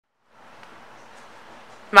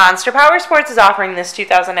Monster Powersports is offering this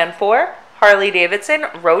 2004 Harley-Davidson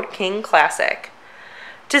Road King Classic.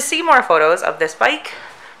 To see more photos of this bike,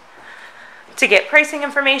 to get pricing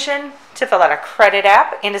information, to fill out a credit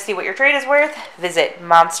app, and to see what your trade is worth, visit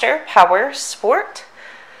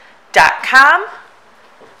monsterpowersport.com.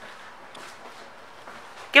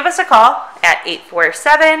 Give us a call at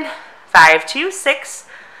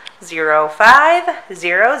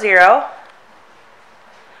 847-526-0500.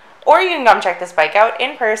 Or you can come check this bike out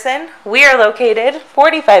in person. We are located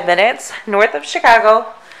 45 minutes north of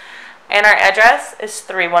Chicago, and our address is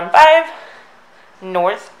 315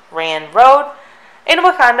 North Rand Road in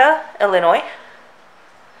Wauconda, Illinois.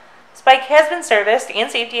 This bike has been serviced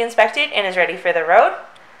and safety inspected and is ready for the road.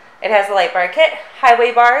 It has a light bar kit,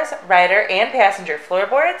 highway bars, rider and passenger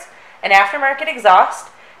floorboards, an aftermarket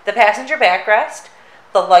exhaust, the passenger backrest,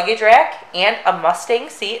 the luggage rack, and a Mustang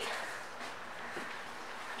seat.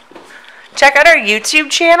 Check out our YouTube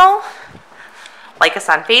channel, like us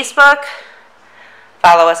on Facebook,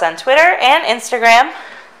 follow us on Twitter and Instagram.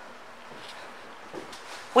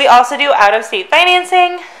 We also do out-of-state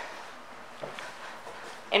financing,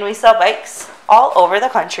 and we sell bikes all over the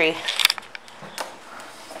country.